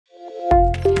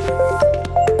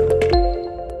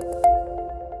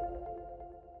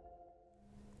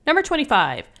Number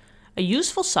 25. A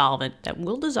useful solvent that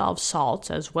will dissolve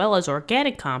salts as well as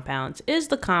organic compounds is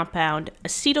the compound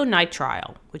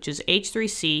acetonitrile, which is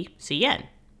H3CCN.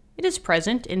 It is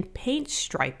present in paint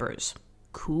stripers.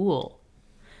 Cool.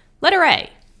 Letter A.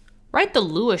 Write the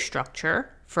Lewis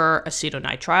structure for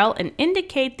acetonitrile and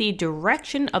indicate the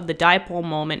direction of the dipole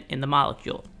moment in the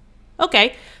molecule.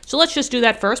 Okay, so let's just do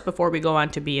that first before we go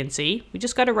on to B and C. We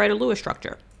just got to write a Lewis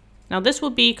structure. Now this will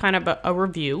be kind of a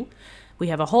review. We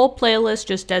have a whole playlist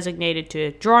just designated to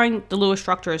drawing the Lewis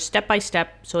structures step by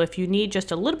step. So if you need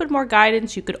just a little bit more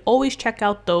guidance, you could always check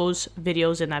out those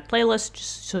videos in that playlist.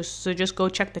 So just go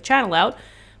check the channel out.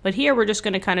 But here we're just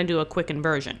going to kind of do a quick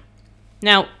inversion.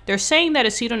 Now, they're saying that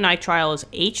acetonitrile is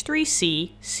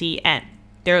H3CCN.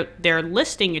 They're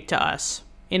listing it to us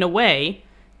in a way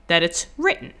that it's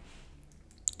written.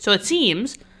 So it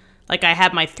seems like I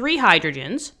have my 3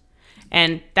 hydrogens,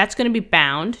 and that's going to be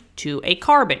bound to a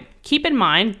carbon. Keep in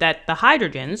mind that the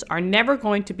hydrogens are never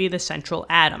going to be the central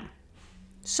atom.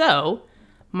 So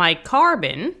my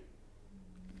carbon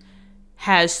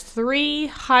has 3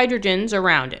 hydrogens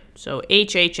around it. So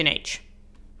H, H, and H.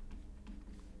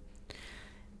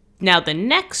 Now the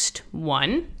next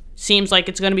one seems like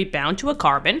it's going to be bound to a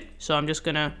carbon. So I'm just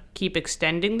going to keep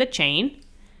extending the chain.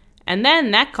 And then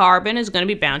that carbon is going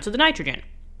to be bound to the nitrogen.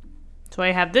 So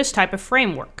I have this type of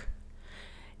framework.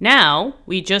 Now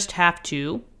we just have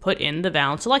to put in the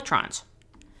valence electrons.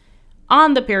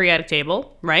 On the periodic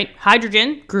table, right,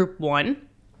 hydrogen, group 1,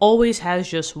 always has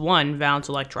just 1 valence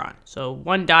electron. So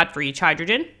 1 dot for each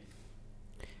hydrogen.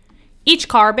 Each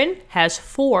carbon has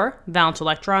 4 valence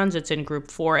electrons. It's in group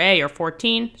 4A or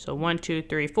 14. So 1, 2,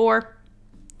 3, 4.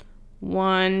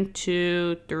 1,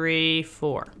 2, 3,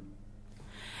 4.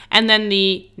 And then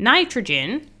the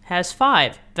nitrogen has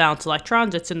 5 valence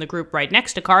electrons. It's in the group right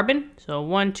next to carbon. So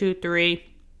 1, 2, 3,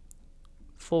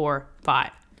 4,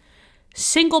 5.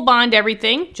 Single bond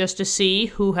everything just to see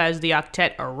who has the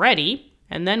octet already.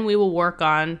 And then we will work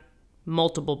on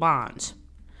multiple bonds.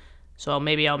 So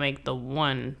maybe I'll make the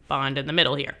 1 bond in the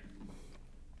middle here.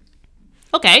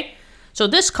 Okay, so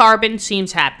this carbon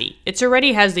seems happy. It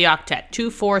already has the octet,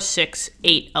 2, 4, 6,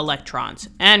 8 electrons.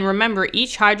 And remember,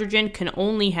 each hydrogen can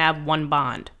only have 1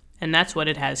 bond. And that's what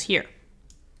it has here.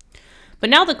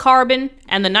 But now the carbon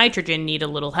and the nitrogen need a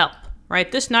little help,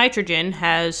 right? This nitrogen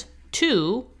has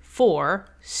 2, 4,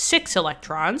 6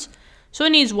 electrons. So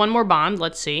it needs 1 more bond,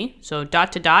 let's see. So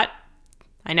dot to dot,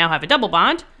 I now have a double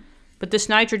bond. But this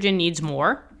nitrogen needs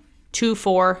more, 2,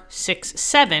 4, 6,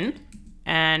 7,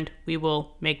 and we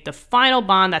will make the final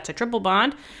bond, that's a triple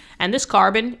bond, and this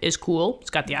carbon is cool, it's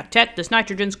got the octet, this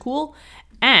nitrogen's cool,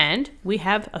 and we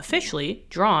have officially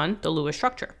drawn the Lewis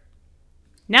structure.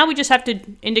 Now we just have to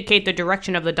indicate the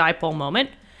direction of the dipole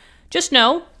moment. Just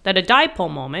know that a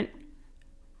dipole moment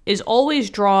is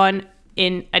always drawn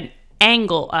in an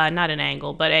angle, not an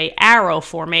angle, but a arrow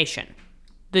formation.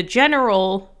 The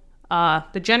general,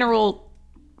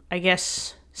 I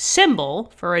guess,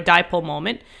 symbol for a dipole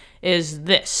moment is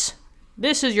this.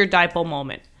 This is your dipole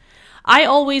moment. I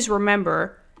always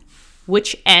remember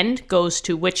which end goes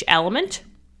to which element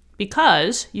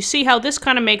because you see how this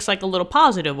kind of makes like a little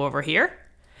positive over here.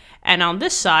 And on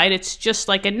this side, it's just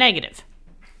like a negative.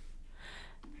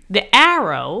 The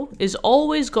arrow is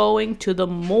always going to the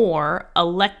more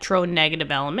electronegative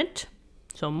element.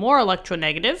 So more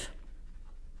electronegative.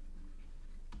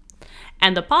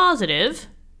 And the positive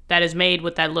that is made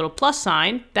with that little plus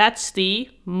sign, that's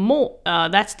the least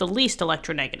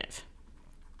electronegative.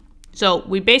 So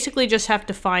we basically just have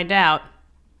to find out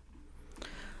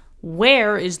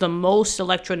where is the most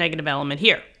electronegative element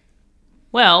here.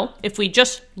 Well, if we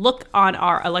just look on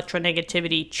our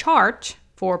electronegativity chart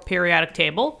for periodic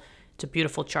table, it's a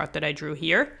beautiful chart that I drew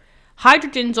here.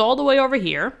 Hydrogen's all the way over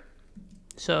here,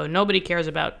 so nobody cares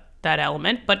about that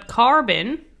element, but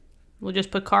carbon, we'll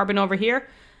just put carbon over here,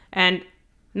 and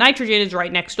nitrogen is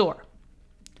right next door.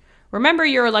 Remember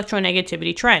your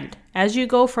electronegativity trend. As you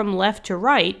go from left to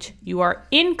right, you are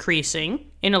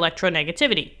increasing in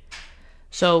electronegativity.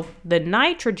 So the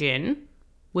nitrogen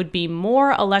would be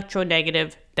more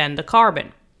electronegative than the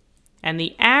carbon. And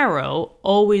the arrow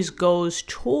always goes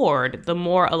toward the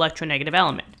more electronegative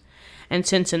element. And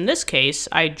since in this case,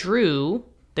 I drew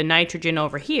the nitrogen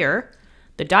over here,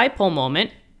 the dipole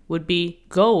moment would be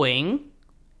going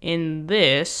in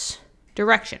this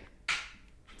direction.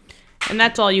 And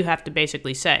that's all you have to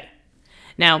basically say.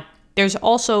 Now, there's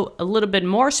also a little bit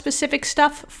more specific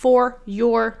stuff for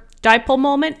your dipole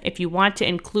moment. If you want to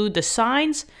include the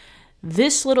signs,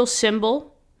 this little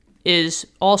symbol is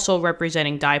also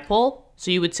representing dipole.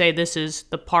 So you would say this is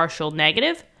the partial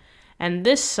negative, and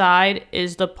this side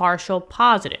is the partial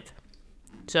positive.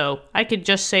 So I could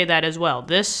just say that as well.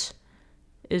 This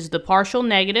is the partial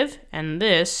negative, and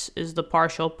this is the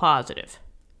partial positive.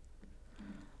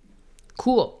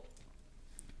 Cool.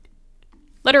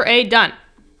 Letter A done.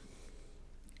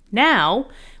 Now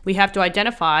we have to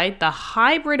identify the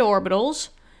hybrid orbitals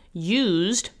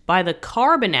used by the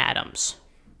carbon atoms,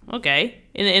 okay,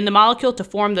 in the molecule to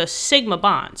form the sigma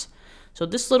bonds. So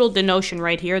this little denotation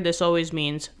right here, this always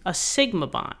means a sigma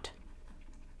bond.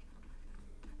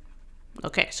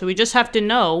 Okay, so we just have to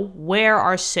know where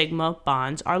our sigma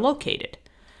bonds are located.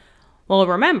 Well,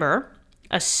 remember,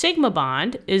 a sigma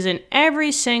bond is in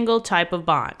every single type of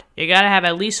bond. You gotta have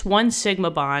at least one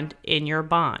sigma bond in your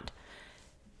bond.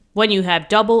 When you have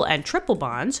double and triple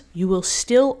bonds, you will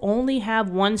still only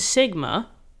have one sigma,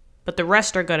 but the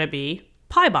rest are gonna be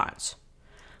pi bonds.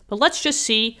 But let's just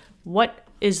see what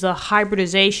is the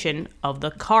hybridization of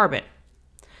the carbon.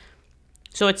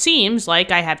 So it seems like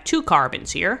I have two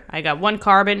carbons here. I got one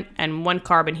carbon and one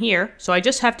carbon here. So I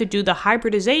just have to do the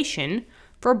hybridization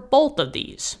for both of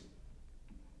these.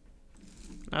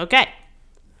 Okay.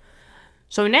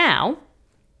 So now,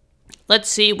 let's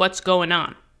see what's going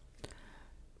on.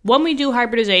 When we do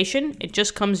hybridization, it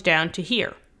just comes down to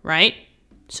here, right?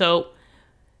 So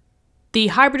the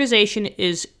hybridization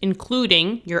is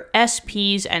including your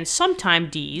SPs and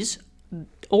sometimes Ds,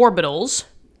 orbitals,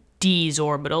 D's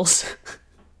orbitals.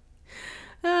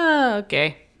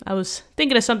 Okay, I was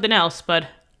thinking of something else, but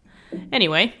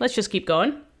anyway, let's just keep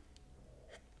going.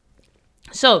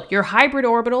 So your hybrid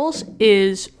orbitals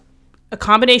is a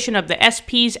combination of the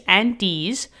SPs and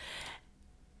Ds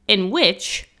in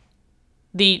which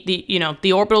the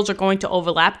orbitals are going to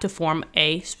overlap to form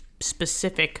a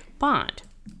specific bond.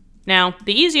 Now,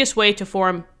 the easiest way to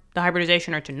form the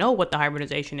hybridization, or to know what the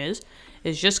hybridization is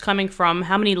just coming from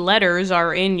how many letters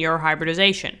are in your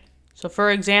hybridization. So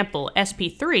for example,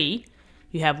 sp3,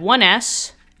 you have one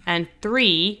S and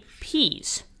 3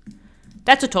 Ps.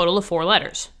 That's a total of 4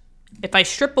 letters. If I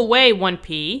strip away one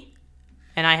P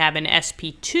and I have an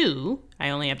sp2, I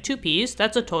only have 2 Ps,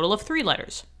 that's a total of 3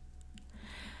 letters.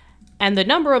 And the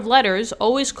number of letters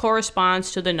always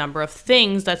corresponds to the number of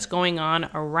things that's going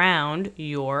on around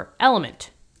your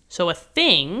element. So a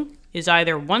thing is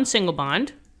either one single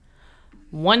bond,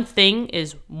 one thing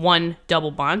is one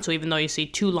double bond, so even though you see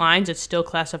 2 lines, it's still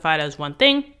classified as one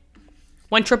thing,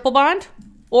 one triple bond,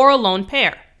 or a lone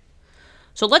pair.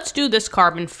 So let's do this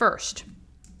carbon first.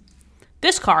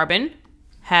 This carbon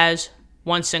has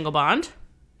one single bond,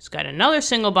 it's got another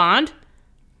single bond,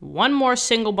 one more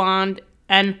single bond,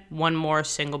 and one more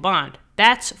single bond.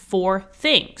 That's 4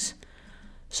 things.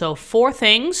 So 4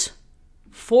 things,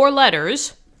 4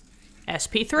 letters,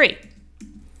 sp3.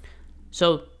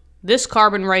 So this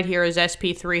carbon right here is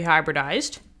sp3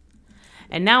 hybridized.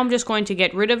 And now I'm just going to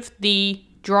get rid of the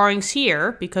drawings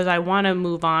here because I want to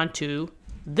move on to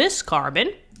this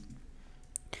carbon.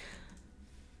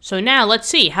 So now let's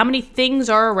see, how many things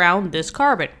are around this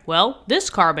carbon? Well,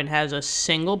 this carbon has a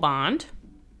single bond.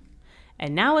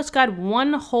 And now it's got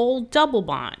one whole double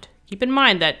bond. Keep in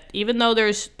mind that even though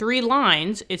there's 3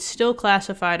 lines, it's still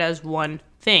classified as one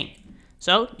thing.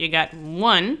 So you got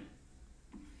 2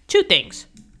 things.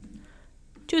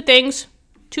 2 things,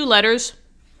 2 letters,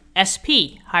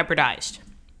 sp hybridized.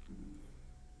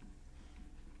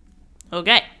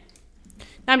 Okay.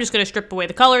 Now I'm just going to strip away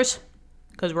the colors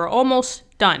because we're almost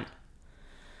done.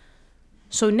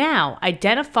 So now,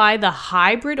 identify the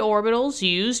hybrid orbitals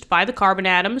used by the carbon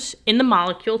atoms in the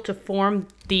molecule to form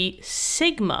the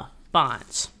sigma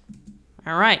bonds.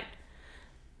 All right.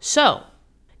 So,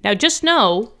 now just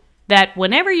know that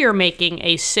whenever you're making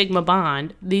a sigma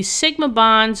bond, these sigma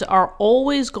bonds are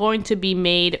always going to be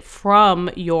made from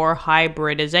your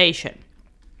hybridization.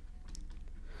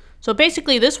 So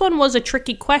basically, this one was a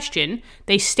tricky question.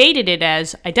 They stated it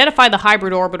as identify the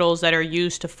hybrid orbitals that are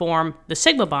used to form the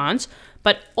sigma bonds,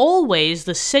 but always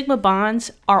the sigma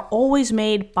bonds are always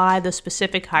made by the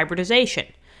specific hybridization.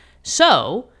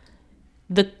 So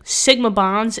the sigma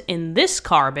bonds in this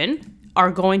carbon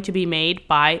are going to be made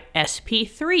by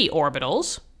sp3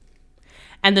 orbitals,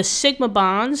 and the sigma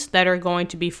bonds that are going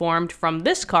to be formed from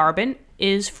this carbon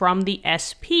is from the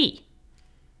sp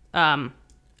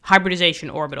hybridization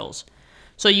orbitals.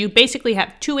 So you basically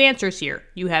have 2 answers here.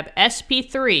 You have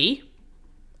sp3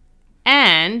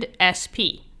 and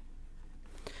sp.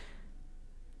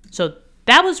 So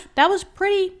that was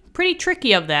pretty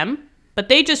tricky of them, but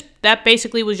that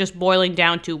basically was just boiling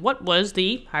down to what was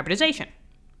the hybridization.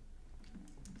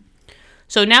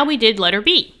 So now we did letter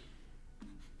B.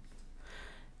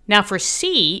 Now for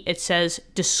C, it says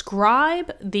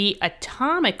describe the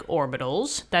atomic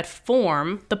orbitals that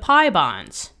form the pi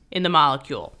bonds in the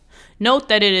molecule. Note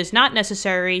that it is not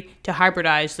necessary to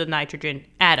hybridize the nitrogen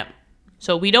atom.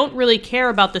 So we don't really care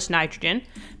about this nitrogen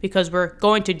because we're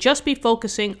going to just be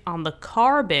focusing on the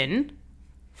carbon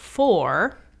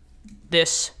for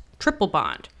this triple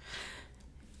bond.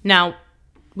 Now,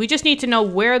 we just need to know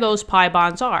where those pi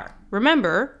bonds are.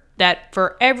 Remember that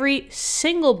for every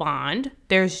single bond,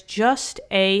 there's just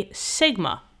a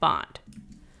sigma bond.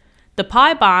 The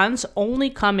pi bonds only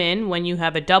come in when you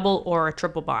have a double or a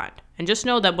triple bond. And just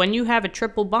know that when you have a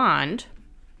triple bond,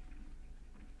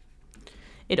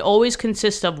 it always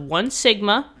consists of one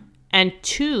sigma and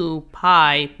two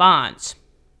pi bonds.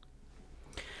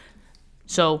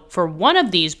 So for one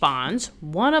of these bonds,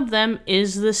 one of them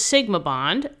is the sigma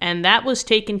bond, and that was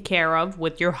taken care of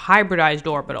with your hybridized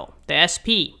orbital, the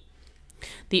sp.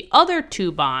 The other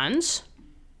two bonds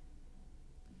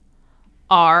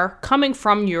are coming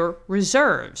from your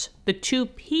reserves, the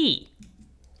 2p.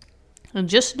 And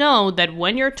just know that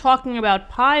when you're talking about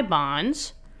pi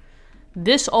bonds,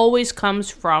 this always comes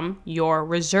from your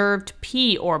reserved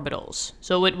p orbitals.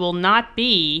 So it will not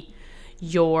be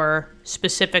your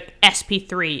specific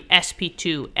sp3,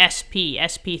 sp2, sp,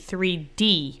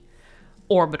 sp3d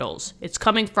orbitals. It's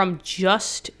coming from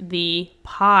just the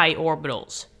pi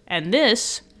orbitals. And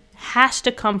this has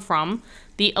to come from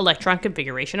the electron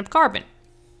configuration of carbon.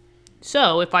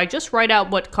 So if I just write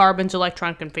out what carbon's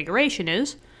electron configuration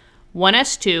is,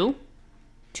 1s2,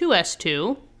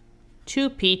 2s2,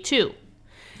 2p2.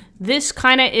 This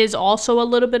kind of is also a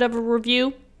little bit of a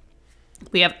review.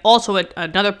 We have also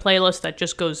another playlist that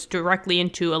just goes directly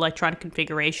into electron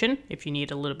configuration if you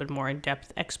need a little bit more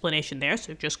in-depth explanation there,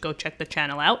 so just go check the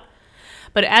channel out.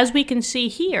 But as we can see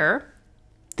here,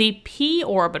 the p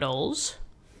orbitals,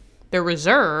 the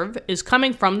reserve, is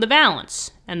coming from the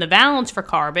valence, and the valence for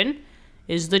carbon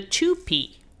is the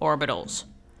 2p orbitals.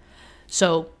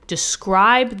 So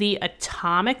describe the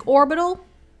atomic orbital.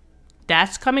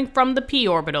 That's coming from the p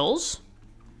orbitals,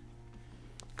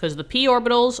 because the p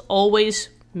orbitals always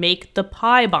make the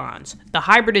pi bonds. The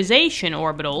hybridization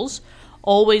orbitals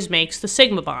always makes the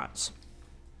sigma bonds.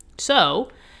 So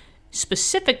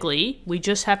specifically, we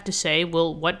just have to say,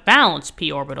 well, what valence p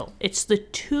orbital? It's the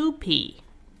 2p.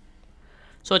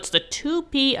 So it's the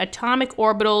 2p atomic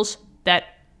orbitals that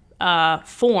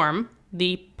form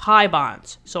the pi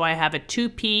bonds. So I have a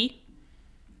 2p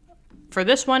for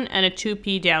this one and a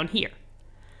 2p down here.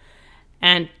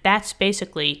 And that's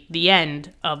basically the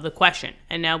end of the question.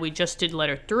 And now we just did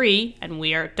letter 3, and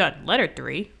we are done. Letter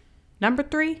 3? Number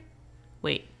 3?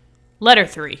 Wait. Letter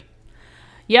 3.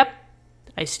 Yep.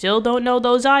 I still don't know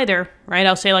those either, right?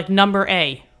 I'll say like number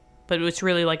A, but it's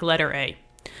really like letter A.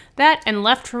 That and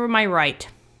left from my right.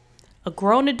 A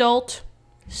grown adult,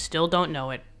 still don't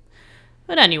know it.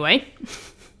 But anyway,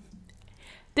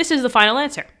 this is the final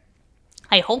answer.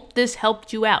 I hope this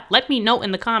helped you out. Let me know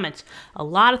in the comments. A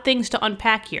lot of things to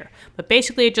unpack here. But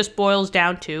basically it just boils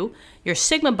down to your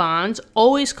sigma bonds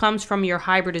always comes from your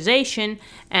hybridization.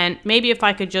 And maybe if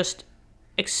I could just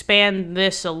expand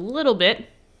this a little bit,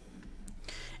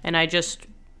 and I just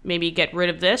maybe get rid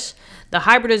of this. The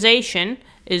hybridization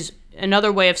is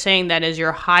another way of saying that is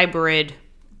your hybrid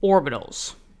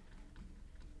orbitals.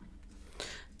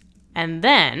 And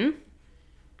then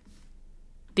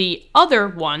the other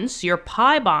ones, your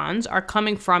pi bonds, are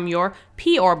coming from your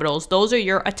p orbitals. Those are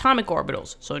your atomic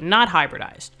orbitals, so not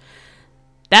hybridized.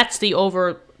 That's the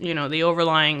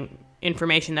overlying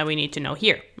information that we need to know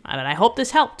here. And I hope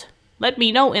this helped. Let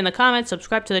me know in the comments,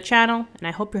 subscribe to the channel, and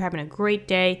I hope you're having a great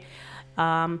day.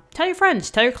 Tell your friends,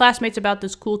 tell your classmates about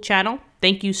this cool channel.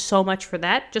 Thank you so much for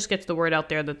that. Just gets the word out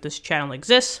there that this channel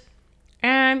exists.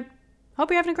 And hope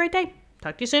you're having a great day.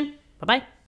 Talk to you soon.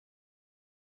 Bye-bye.